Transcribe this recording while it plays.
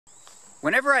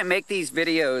Whenever I make these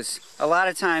videos, a lot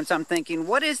of times I'm thinking,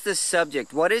 what is the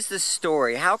subject? What is the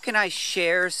story? How can I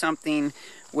share something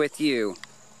with you?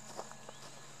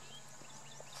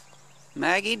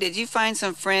 Maggie, did you find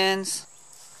some friends?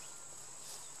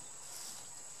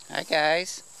 Hi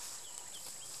guys.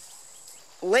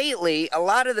 Lately, a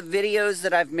lot of the videos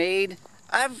that I've made,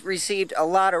 I've received a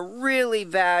lot of really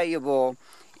valuable,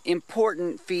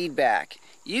 important feedback.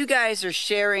 You guys are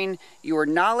sharing your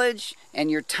knowledge and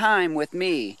your time with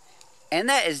me, and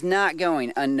that is not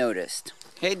going unnoticed.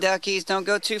 Hey duckies, don't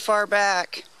go too far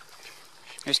back.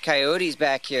 There's coyotes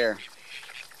back here.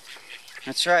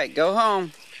 That's right, go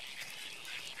home.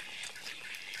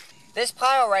 This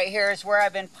pile right here is where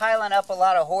I've been piling up a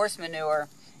lot of horse manure.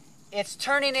 It's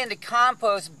turning into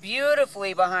compost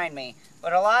beautifully behind me,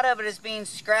 but a lot of it is being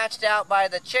scratched out by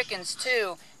the chickens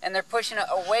too, and they're pushing it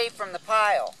away from the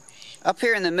pile. Up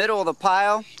here in the middle of the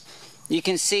pile, you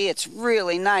can see it's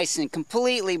really nice and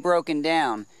completely broken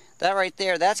down. That right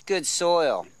there, that's good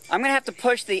soil. I'm gonna have to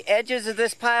push the edges of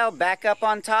this pile back up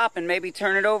on top and maybe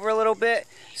turn it over a little bit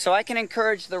so I can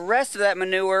encourage the rest of that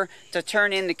manure to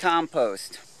turn into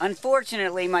compost.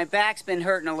 Unfortunately, my back's been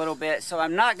hurting a little bit, so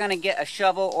I'm not gonna get a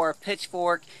shovel or a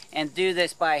pitchfork and do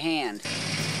this by hand.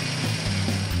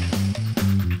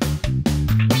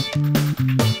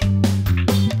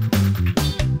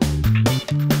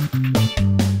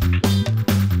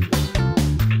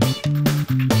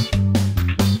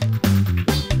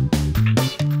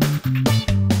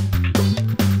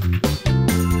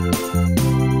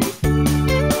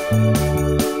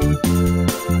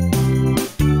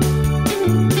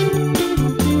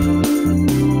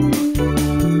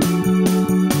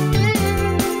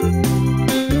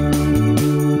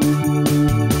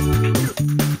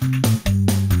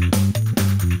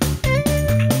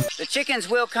 Chickens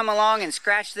will come along and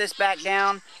scratch this back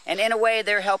down, and in a way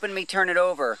they're helping me turn it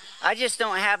over. I just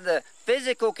don't have the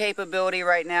physical capability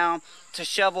right now to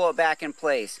shovel it back in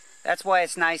place. That's why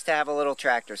it's nice to have a little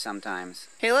tractor sometimes.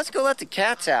 Hey, let's go let the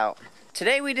cats out.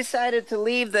 Today we decided to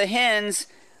leave the hens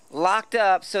locked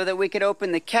up so that we could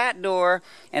open the cat door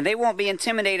and they won't be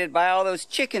intimidated by all those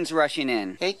chickens rushing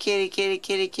in. Hey kitty, kitty,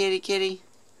 kitty, kitty, kitty.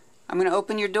 I'm gonna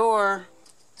open your door.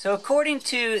 So according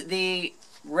to the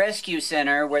rescue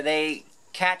center where they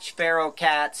catch feral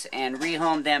cats and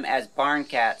rehome them as barn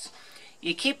cats,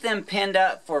 you keep them pinned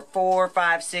up for 4,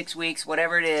 5, 6 weeks,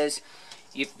 whatever it is.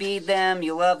 You feed them,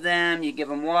 you love them, you give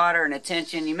them water and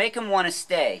attention, you make them want to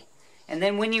stay. And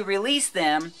then when you release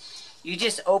them, you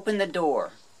just open the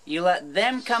door. You let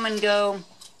them come and go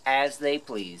as they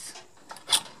please.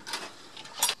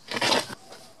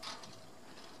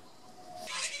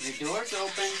 The door's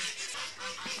open.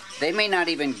 They may not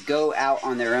even go out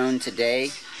on their own today,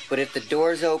 but if the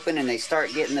door's open and they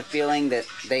start getting the feeling that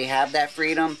they have that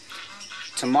freedom,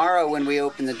 tomorrow when we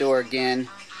open the door again,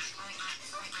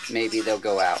 maybe they'll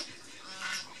go out.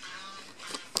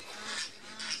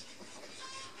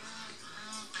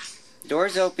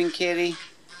 Door's open, kitty.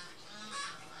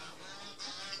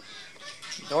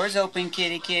 Door's open,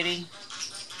 kitty, kitty.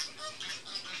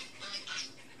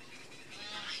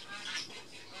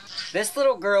 This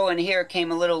little girl in here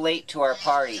came a little late to our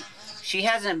party. She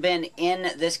hasn't been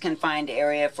in this confined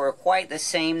area for quite the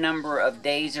same number of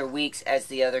days or weeks as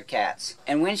the other cats.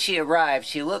 And when she arrived,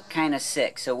 she looked kind of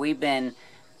sick, so we've been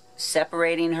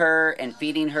separating her and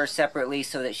feeding her separately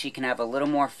so that she can have a little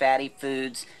more fatty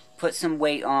foods, put some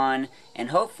weight on,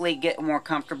 and hopefully get more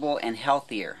comfortable and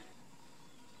healthier.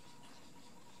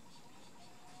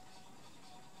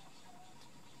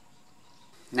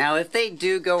 Now, if they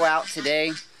do go out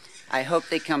today, I hope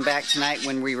they come back tonight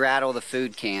when we rattle the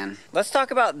food can. Let's talk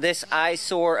about this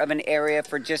eyesore of an area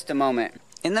for just a moment.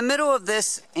 In the middle of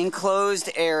this enclosed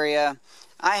area,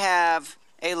 I have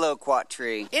a loquat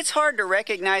tree. It's hard to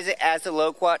recognize it as a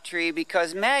loquat tree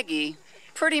because Maggie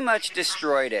pretty much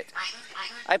destroyed it.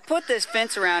 I put this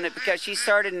fence around it because she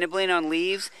started nibbling on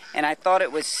leaves and I thought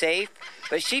it was safe,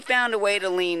 but she found a way to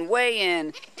lean way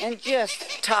in and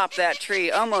just top that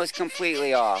tree almost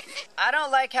completely off. I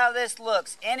don't like how this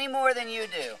looks any more than you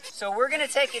do, so we're going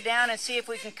to take it down and see if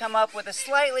we can come up with a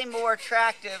slightly more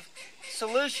attractive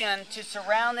solution to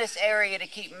surround this area to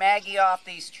keep Maggie off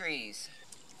these trees.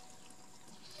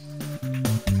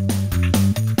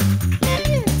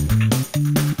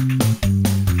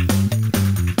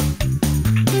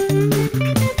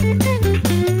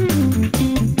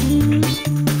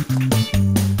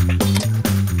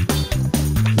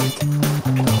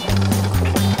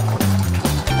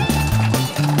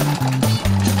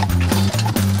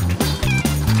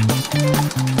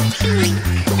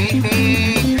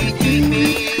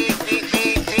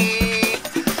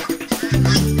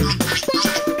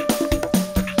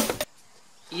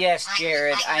 Yes,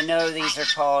 Jared, I know these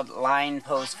are called line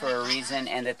posts for a reason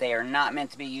and that they are not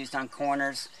meant to be used on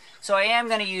corners. So I am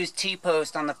going to use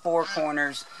T-post on the 4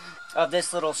 corners of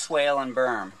this little swale and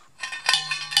berm.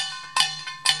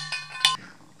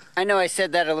 I know I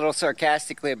said that a little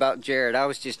sarcastically about Jared. I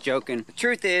was just joking. The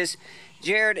truth is,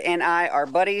 Jared and I are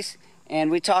buddies,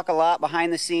 and we talk a lot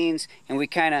behind the scenes, and we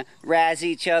kind of razz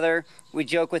each other. We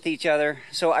joke with each other.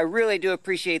 So I really do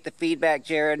appreciate the feedback,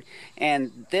 Jared.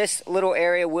 And this little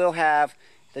area will have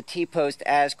the T-post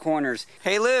as corners.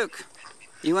 Hey, Luke,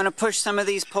 you want to push some of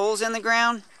these poles in the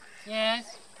ground?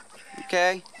 Yes.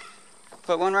 Okay.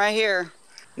 Put one right here.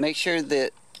 Make sure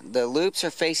that the loops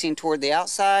are facing toward the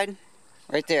outside.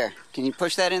 Right there. Can you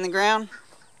push that in the ground?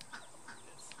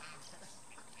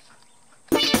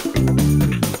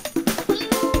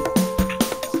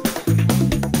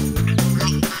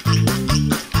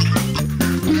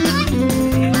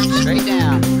 Straight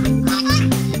down.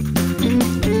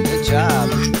 Good job.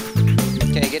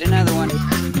 Okay, get another one.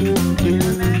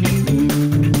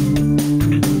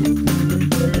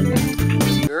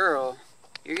 Girl,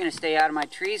 you're gonna stay out of my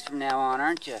trees from now on,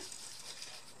 aren't you?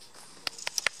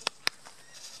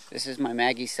 This is my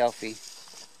Maggie selfie.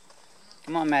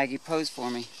 Come on, Maggie, pose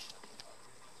for me.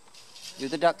 Do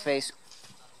the duck face.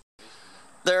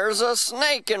 There's a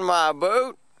snake in my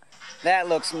boot. That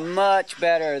looks much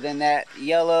better than that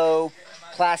yellow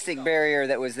plastic barrier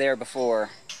that was there before.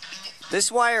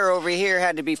 This wire over here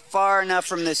had to be far enough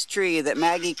from this tree that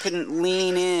Maggie couldn't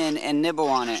lean in and nibble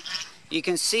on it. You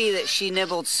can see that she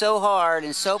nibbled so hard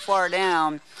and so far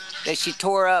down that she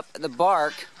tore up the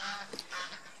bark,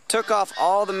 took off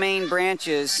all the main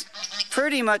branches,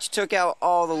 pretty much took out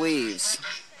all the leaves.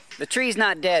 The tree's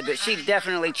not dead, but she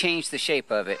definitely changed the shape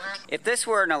of it. If this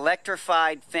were an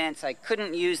electrified fence, I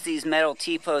couldn't use these metal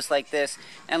T-posts like this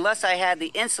unless I had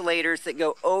the insulators that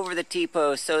go over the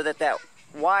T-post so that that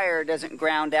wire doesn't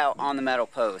ground out on the metal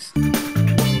post.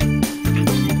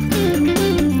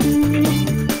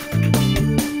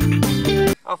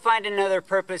 I'll find another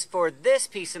purpose for this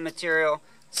piece of material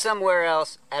somewhere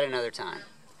else at another time.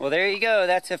 Well, there you go.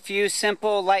 That's a few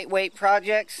simple, lightweight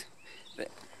projects. But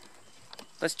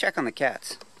let's check on the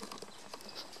cats.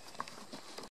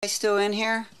 Are they still in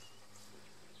here?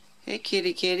 Hey,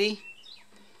 kitty, kitty.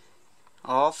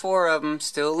 All 4 of them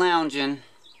still lounging.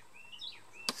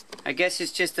 I guess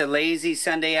it's just a lazy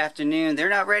Sunday afternoon. They're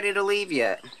not ready to leave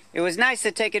yet. It was nice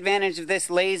to take advantage of this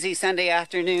lazy Sunday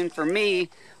afternoon for me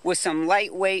with some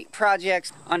lightweight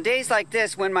projects. On days like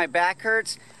this when my back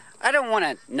hurts, I don't want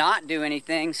to not do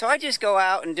anything, so I just go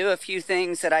out and do a few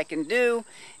things that I can do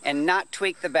and not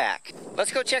tweak the back.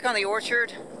 Let's go check on the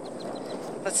orchard.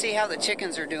 Let's see how the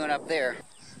chickens are doing up there.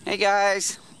 Hey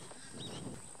guys.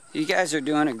 You guys are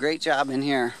doing a great job in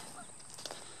here.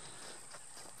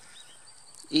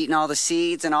 Eating all the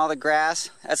seeds and all the grass.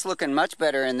 That's looking much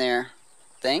better in there.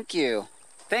 Thank you.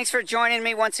 Thanks for joining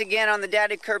me once again on the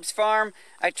Daddykirbs farm.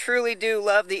 I truly do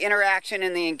love the interaction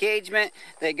and the engagement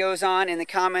that goes on in the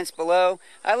comments below.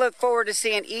 I look forward to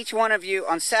seeing each one of you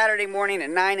on Saturday morning at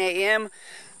 9 a.m.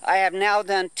 I have now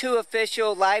done 2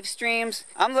 official live streams.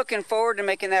 I'm looking forward to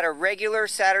making that a regular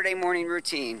Saturday morning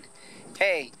routine.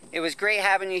 Hey, it was great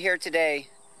having you here today.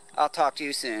 I'll talk to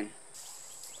you soon.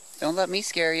 Don't let me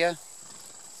scare you.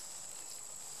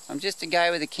 I'm just a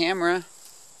guy with a camera.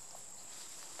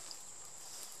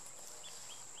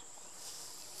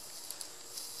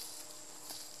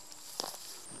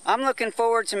 I'm looking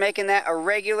forward to making that a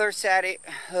regular Saturday.